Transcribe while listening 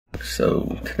vlog.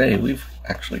 So today we've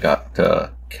actually got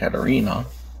Katarina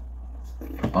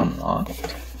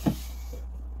unlocked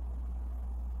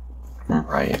from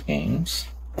Riot Games,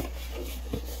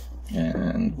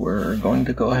 and we're going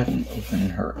to go ahead and open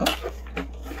her up.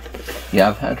 Yeah,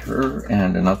 I've had her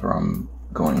and another I'm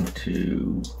going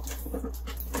to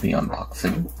be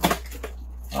unboxing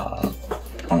on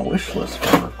a wish list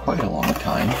for quite a long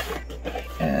time.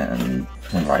 And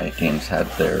when Riot Games had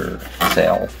their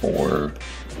sale for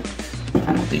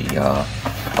the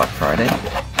Black Friday,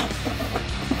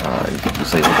 I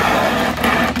was able to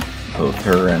buy both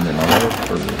her and another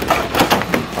for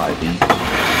 $5 each.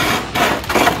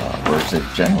 Whereas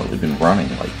they've generally been running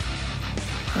like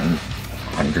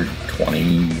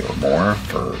 120 or more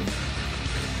for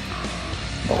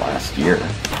the last year.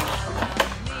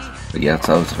 But yeah,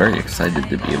 so I was very excited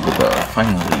to be able to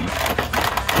finally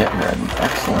get her at an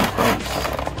excellent price.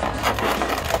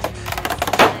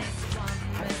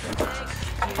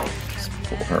 Let's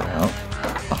pull her out.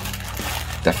 Oh,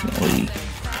 definitely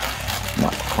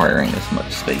not requiring as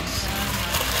much space,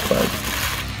 but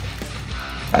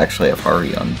I actually have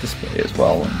Hari on display as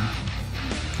well, and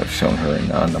I've shown her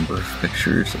in a number of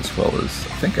pictures, as well as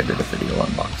I think I did a video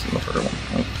unboxing of her at one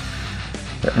point.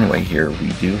 But anyway, here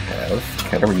we do have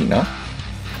Katarina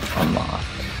unlocked.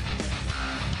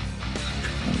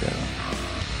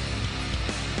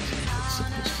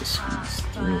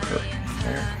 Through her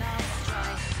there.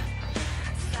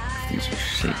 These are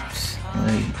shapes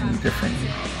any different.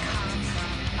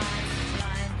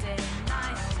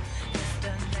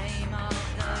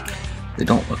 They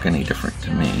don't look any different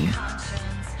to me.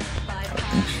 I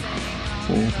think she's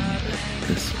holding it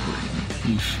this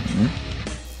orientation.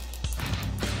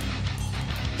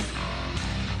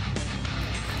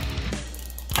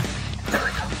 There we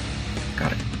go.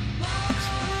 Got it.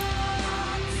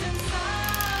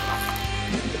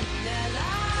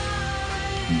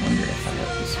 I wonder if I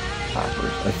have this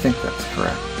backwards. I think that's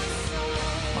correct.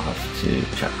 I'll have to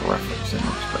check the reference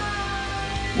image, but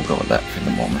we'll go with that for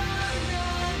the moment.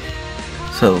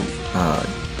 So,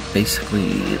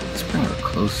 basically, let's bring her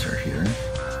closer here.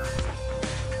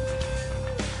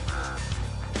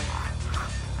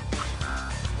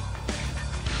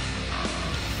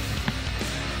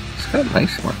 It's got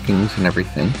nice markings and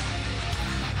everything.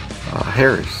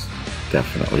 Hair is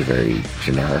definitely very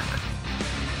generic.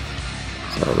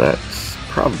 So that's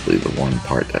probably the one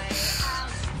part that's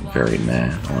very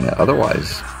meh on it.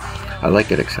 Otherwise, I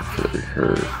like it except for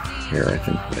her hair. I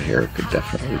think the hair could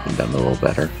definitely be done a little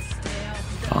better.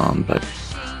 But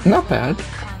not bad.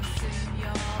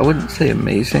 I wouldn't say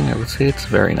amazing, I would say it's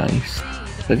very nice.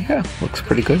 But yeah, looks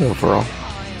pretty good overall.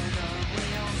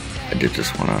 I did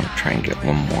just want to try and get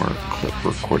one more clip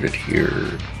recorded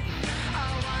here,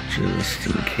 just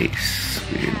in case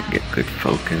we didn't get good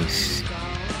focus.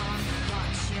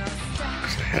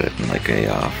 I had it in like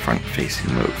a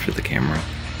front-facing mode for the camera.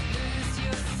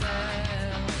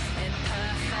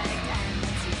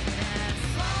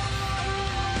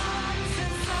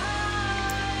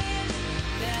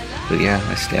 But yeah,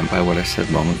 I stand by what I said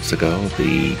moments ago.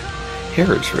 The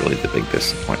hair is really the big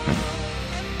disappointment.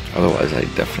 Otherwise, I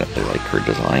definitely like her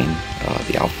design.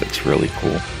 The outfit's really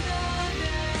cool.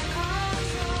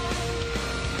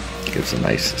 It gives a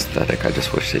nice aesthetic. I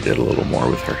just wish they did a little more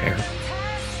with her hair.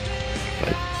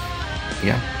 But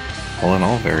yeah, all in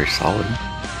all, very solid.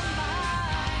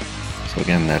 So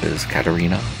again, that is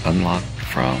Katarina, unlocked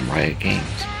from Riot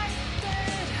Games.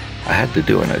 I had to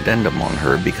do an addendum on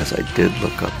her because I did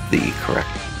look up the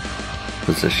correct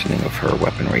positioning of her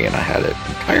weaponry and I had it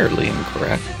entirely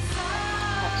incorrect.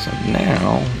 So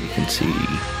now you can see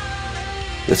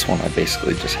this one I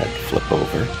basically just had to flip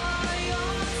over.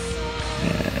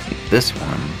 And this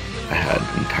one I had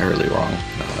entirely wrong.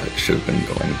 It should have been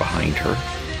going behind her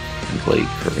and blade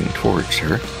curving towards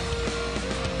her.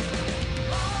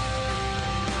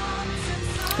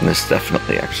 And this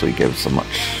definitely actually gives a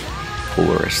much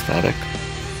cooler aesthetic.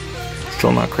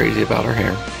 Still not crazy about her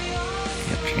hair.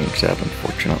 Can't change that,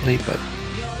 unfortunately, but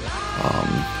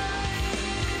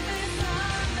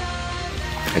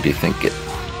I do think it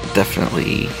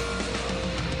definitely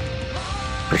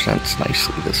presents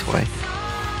nicely this way.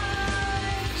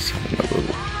 Just having a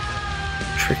little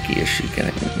tricky issue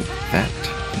getting that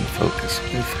in focus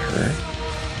with her.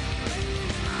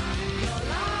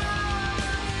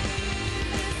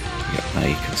 Yep, now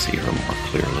you can see her more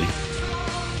clearly.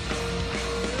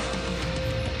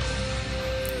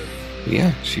 But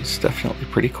yeah, she's definitely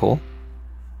pretty cool.